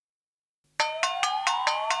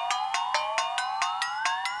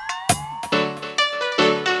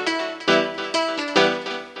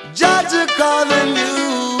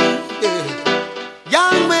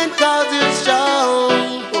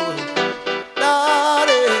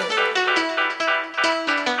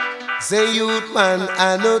Say youth man,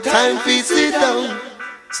 I no time for sit down.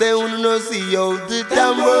 Say we no see how the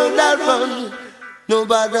damn world a run.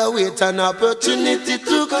 Nobody wait an opportunity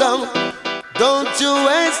to come. Don't you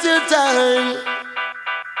waste your time.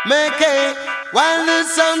 Make it while the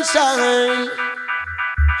sun shine.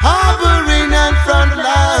 Harboring and front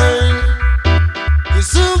line. You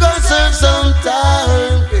soon gonna serve some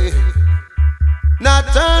time.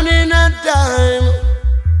 Not turning a dime.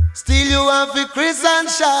 Still you have to Chris and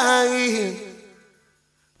shine.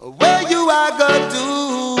 Where you are going to,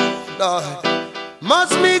 Lord,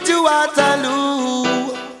 must meet you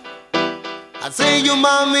Waterloo. I say your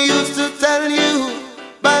mommy used to tell you,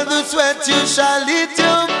 by the sweat you shall eat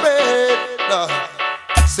your bread, Lord.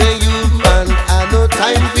 Say you man, I no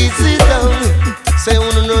time to sit down. Say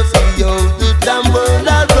wanna no see how the damn world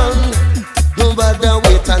a run. Nobody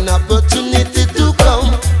wait an opportunity to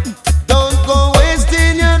come. Don't go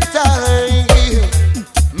wasting your time.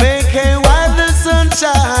 Make hay while the sun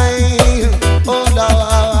shine. Oh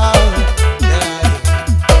Lord, yeah.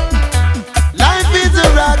 Life is a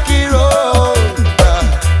rocky road.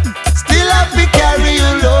 Still have to carry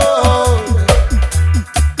you load.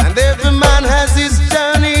 And every man has his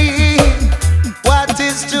journey. What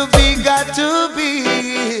is to be got to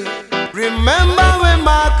be. Remember when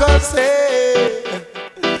Marcus said,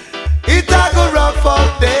 it a go rough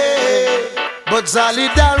out there, but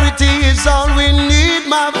solidarity is all we need,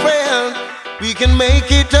 my friend. We can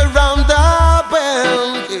make it around the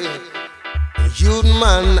bend.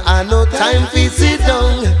 Youthman, I no time for sit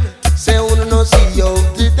down. Say wanna no see how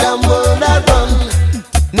the damn world a run.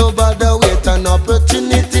 Nobody wait an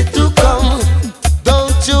opportunity to come.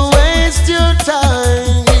 Don't you waste your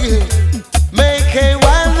time. Make hay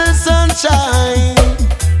while the sun shine.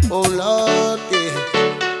 Oh Lord, yeah.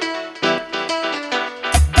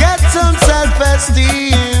 Get some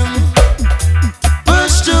self-esteem.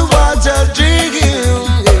 Push towards your dream,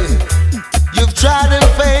 yeah. You've tried and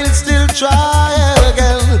failed, still try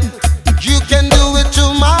again. You can do it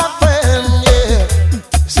too, my friend, yeah.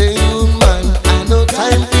 Say you man, I no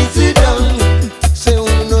time to sit down. Say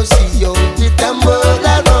we no see how the damn world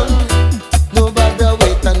a run. Nobody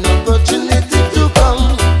wait an opportunity to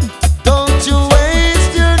come. Don't you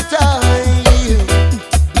waste your time.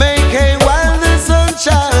 Make hay while the sun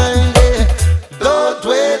shine, yeah. Don't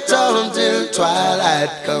wait until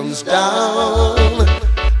twilight comes down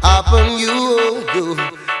upon you.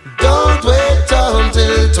 Don't wait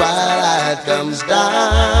until twilight comes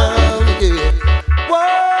down, yeah. Whoa,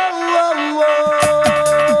 whoa,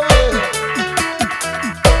 whoa.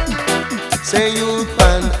 Say youth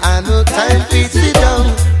man, I no time to sit down.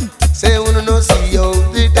 Say wanna no see how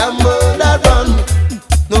the damn world a run.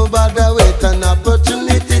 Nobody wait an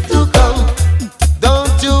opportunity to come.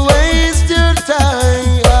 Don't you waste your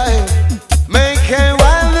time. Make hay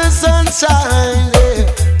while the sun shines, yeah.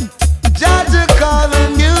 Judge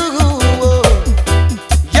calling you.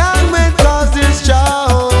 Young men cause this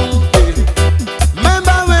strong, yeah.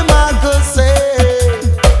 Remember when Marcus said,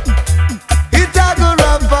 it a go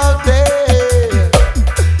rough out there.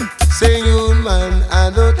 Say you man, I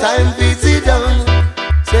no time to sit down.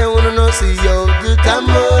 Say wanna no see how the damn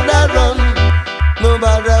world a run.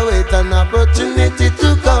 Nobody wait an opportunity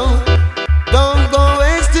to come. Don't go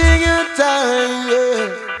wasting your time, yeah.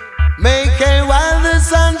 Make hay while the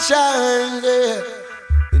sun shines, yeah.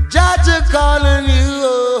 Judge calling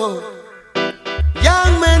you,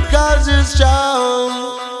 young men cause you're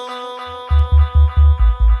strong.